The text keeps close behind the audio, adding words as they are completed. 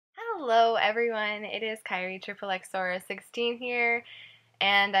Hello everyone, it is Kyrie XXXora16 here,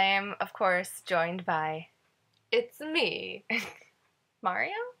 and I am, of course, joined by... It's me,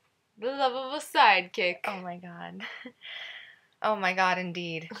 Mario? the lovable sidekick. Oh my god. Oh my god,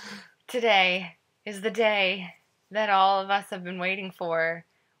 indeed. Today is the day that all of us have been waiting for.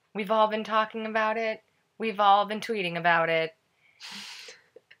 We've all been talking about it. We've all been tweeting about it.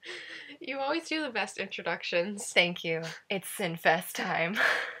 You always do the best introductions. Thank you. It's CinFest time.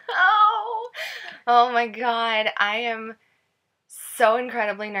 Oh my god. I am so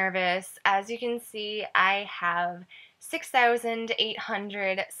incredibly nervous. As you can see, I have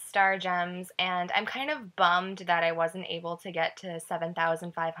 6,800 star gems, and I'm kind of bummed that I wasn't able to get to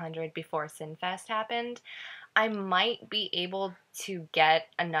 7,500 before CinFest happened. I might be able to get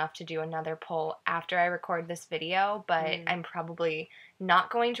enough to do another poll after I record this video, but I'm probably not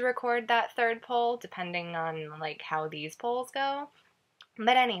going to record that third poll, depending on like how these polls go.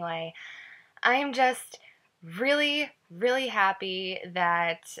 But anyway, I'm just really, really happy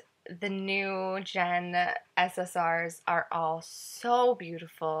that the new gen SSRs are all so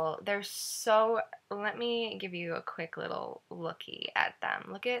beautiful. They're so... Let me give you a quick little looky at them.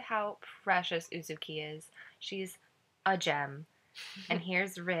 Look at how precious Uzuki is. She's a gem. And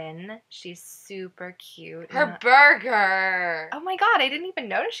here's Rin. She's super cute. Her burger! Oh my god, I didn't even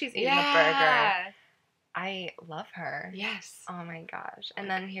notice she's eating a burger. I love her. Yes. Oh my gosh. And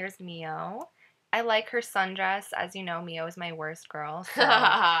then here's Mio. I like her sundress. As you know, Mio is my worst girl, so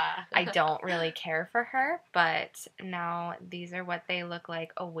I don't really care for her. But now these are what they look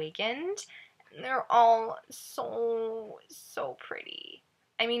like awakened. They're all so pretty.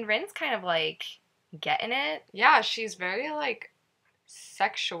 I mean, Rin's kind of like getting it. Yeah, she's very like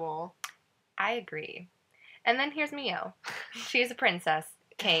sexual. I agree. And then here's Mio. She's a princess,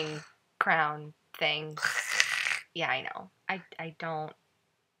 king, crown thing. Yeah, I know. I don't...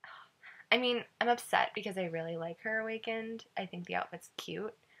 I mean, I'm upset because I really like her awakened. I think the outfit's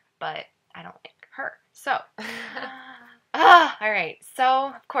cute, but I don't like her. So, alright.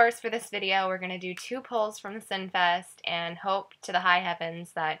 So, of course, for this video, we're going to do 2 polls from the CinFest and hope to the high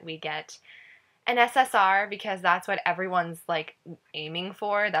heavens that we get an SSR, because that's what everyone's, like, aiming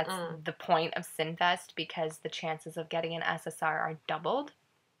for. That's the point of CinFest, because the chances of getting an SSR are doubled.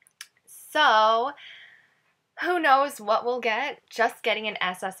 So... who knows what we'll get? Just getting an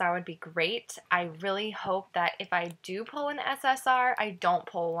SSR would be great. I really hope that if I do pull an SSR, I don't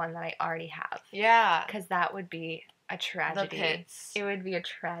pull one that I already have. Yeah. Because that would be a tragedy. The pits. It would be a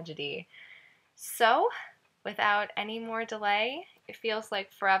tragedy. So, without any more delay, it feels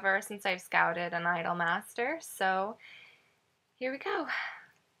like forever since I've scouted an Idol Master. So, here we go.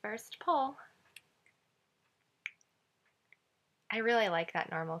 First pull. I really like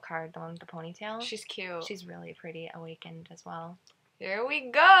that normal card, the one with the ponytail. She's cute. She's really pretty awakened as well. Here we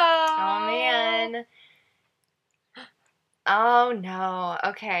go! Oh, man. Oh, no.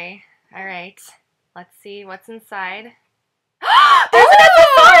 Okay. All right. Let's see what's inside. There's an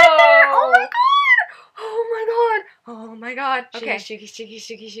SSR in there! Oh, my God! Oh, my God! Oh, my God. Okay.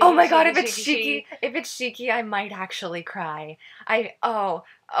 Shiki. Oh, my God, if it's Shiki, I might actually cry.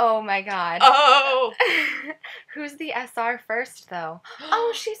 Oh, my God. Oh! Who's the SR first, though?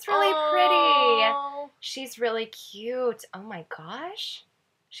 Oh, she's really pretty. She's really cute. Oh, my gosh.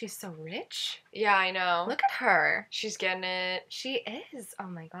 She's so rich. Yeah, I know. Look at her. She's getting it. She is. Oh,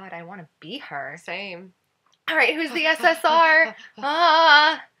 my God. I want to be her. Same. All right, who's the SSR?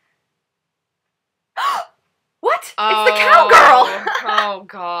 What? It's the cowgirl. Oh,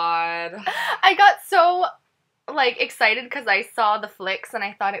 God. I got so... like, excited because I saw the flicks and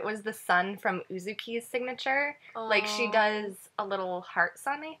I thought it was the sun from Uzuki's signature. Like, she does a little heart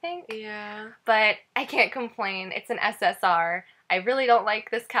sun, I think. Yeah. But I can't complain. It's an SSR. I really don't like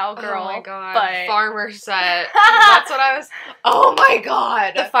this cowgirl. Oh my God. But Farmer set. That's what I was... Oh my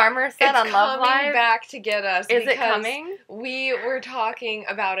God. the farmer set on Love Live. It's coming back to get us. Is it coming? We were talking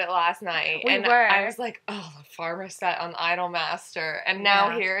about it last night. We and were. I was like, oh, the farmer set on Idol Master. And now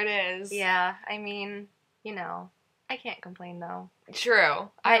here it is. Yeah, I mean... you know, I can't complain, though.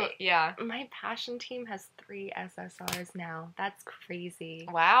 True. Yeah. My passion team has 3 SSRs now. That's crazy.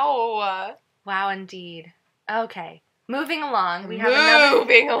 Wow. Wow, indeed. Okay. Moving along. We have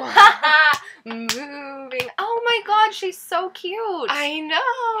Moving along. Moving. Oh my God, she's so cute. I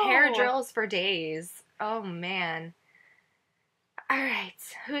know. Hair drills for days. Oh, man. All right.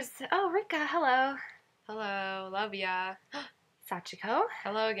 Oh, Rika. Hello. Hello. Love ya. Sachiko.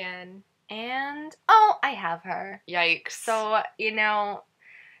 Hello again. And, oh, I have her. Yikes. So, you know,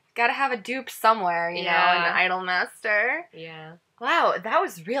 gotta have a dupe somewhere, you know, in the Idol Master. Yeah. Wow, that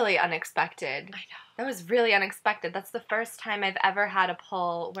was really unexpected. I know. That was really unexpected. That's the first time I've ever had a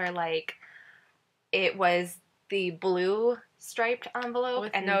pull where, like, it was the blue striped envelope.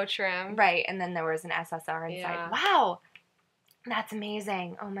 With and no trim. Right, and then there was an SSR inside. Yeah. Wow! That's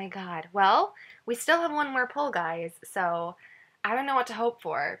amazing. Oh my god. Well, we still have one more pull, guys, so I don't know what to hope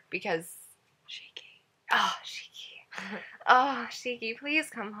for, because... Shiki. Oh, Shiki. Oh, Shiki, please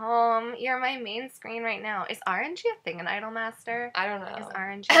come home. You're my main screen right now. Is RNG a thing in Idolmaster? I don't know. Is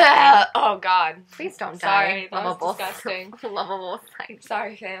RNG a thing? Oh, God. Please don't Sorry, die. that was disgusting. Lovable sight.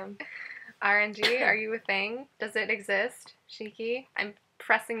 Sorry, fam. RNG, are you a thing? Does it exist, Shiki? I'm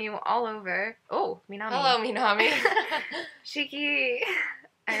pressing you all over. Oh, Minami. Hello, Minami. Shiki.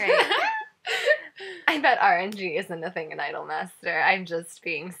 All right. I bet RNG isn't a thing in Idolmaster. I'm just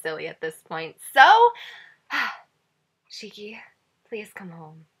being silly at this point. So, Shiki, please come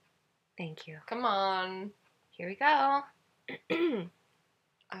home. Thank you. Come on. Here we go.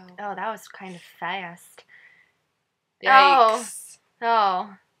 Oh, that was kind of fast. yikes.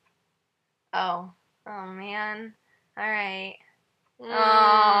 Oh, man. All right.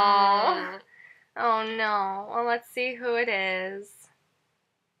 Mm. Oh no. Well, let's see who it is.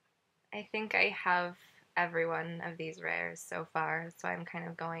 I think I have every one of these rares so far, so I'm kind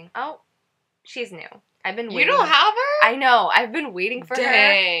of going, oh, she's new. I've been waiting. You don't have her? I know. I've been waiting for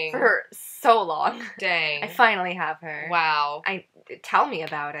her for so long. Dang. I finally have her. Wow. Tell me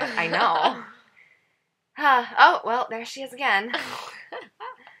about it. I know. Oh, well, there she is again.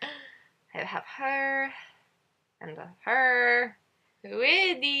 I have her, and her,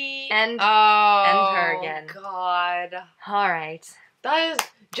 Whitney. and her again. God. All right. That is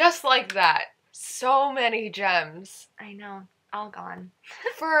just like that. So many gems. I know. All gone.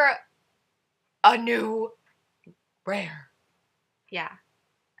 For a new rare. Yeah.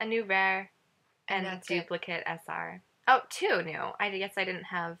 A new rare and that's duplicate SR. Oh, 2 new. I guess I didn't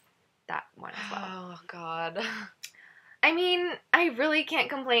have that one as well. Oh, God. I mean, I really can't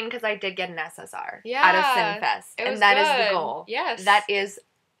complain because I did get an SSR Yeah, out of CinFest. it was And that is good. the goal. Yes. That is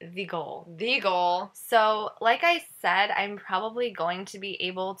the goal. The goal. So, like I said, I'm probably going to be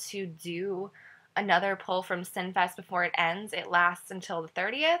able to do another pull from CinFest before it ends. It lasts until the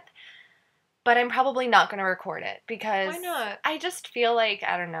 30th. But I'm probably not going to record it because Why not? I just feel like,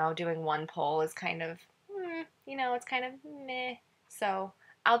 I don't know, doing one poll is kind of, it's kind of meh. So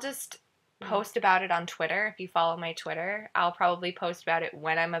I'll just post about it on Twitter. If you follow my Twitter, I'll probably post about it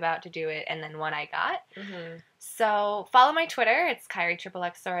when I'm about to do it and then what I got. Mm-hmm. So follow my Twitter. It's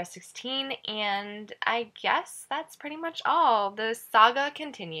KyrieXXXora16, and I guess that's pretty much all. The saga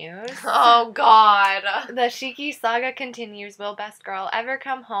continues. Oh, God. The Shiki saga continues. Will best girl ever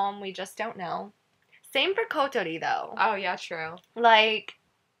come home? We just don't know. Same for Kotori, though. Oh, yeah, true. Like,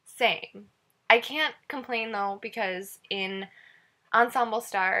 same. I can't complain, though, because in Ensemble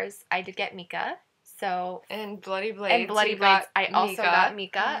Stars, I did get Mika. So, and Bloody Blades. I also got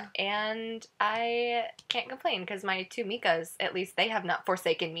Mika, and I can't complain because my 2 Mikas, at least they have not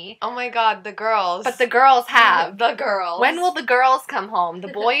forsaken me. Oh my God, the girls. But the girls have. The girls. When will the girls come home? The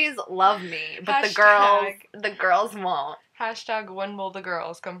boys love me, but the girls won't. Hashtag when will the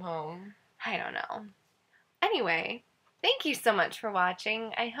girls come home? I don't know. Anyway, thank you so much for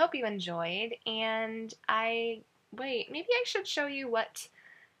watching. I hope you enjoyed, and maybe I should show you what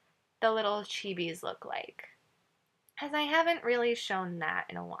the little chibis look like, because I haven't really shown that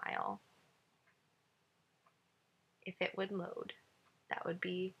in a while. If it would load, that would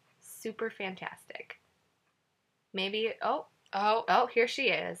be super fantastic. Maybe, oh, here she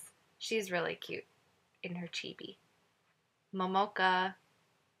is. She's really cute in her chibi. Momoka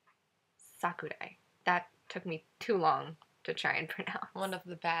Sakurai. That took me too long to try and pronounce. One of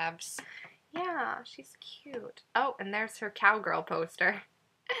the babs. Yeah, she's cute. Oh, and there's her cowgirl poster.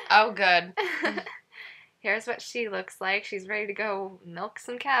 Oh, good. Here's what she looks like. She's ready to go milk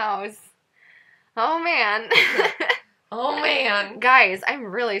some cows. Oh, man. Oh, man. Guys, I'm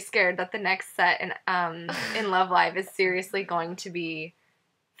really scared that the next set in Love Live is seriously going to be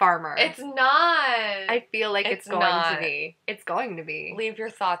Farmer. It's not. I feel like it's going to be. It's going to be. Leave your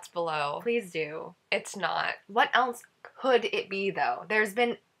thoughts below. Please do. It's not. What else could it be, though? There's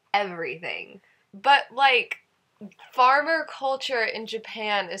been everything. But, like, farmer culture in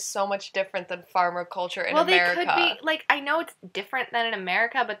Japan is so much different than farmer culture in America. Well, they could be, like, I know it's different than in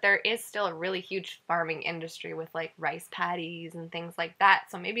America, but there is still a really huge farming industry with, like, rice paddies and things like that.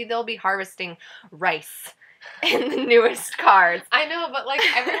 So maybe they'll be harvesting rice in the newest cards. I know, but, like,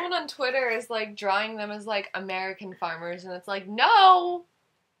 everyone on Twitter is, like, drawing them as, like, American farmers, and it's like, no.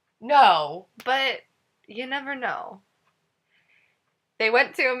 But you never know. They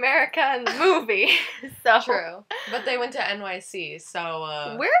went to America in the movie. So True. But they went to NYC,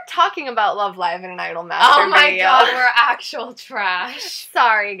 so, we're talking about Love Live and an Idolmaster Oh my video. god, we're actual trash.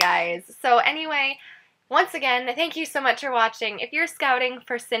 Sorry, guys. So anyway, once again, thank you so much for watching. If you're scouting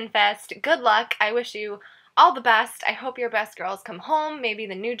for CinFest, good luck. I wish you all the best. I hope your best girls come home. Maybe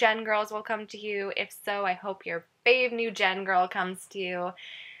the new gen girls will come to you. If so, I hope your fave new gen girl comes to you.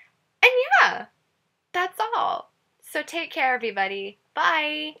 And yeah, that's all. So take care, everybody.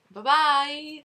 Bye. Bye-bye.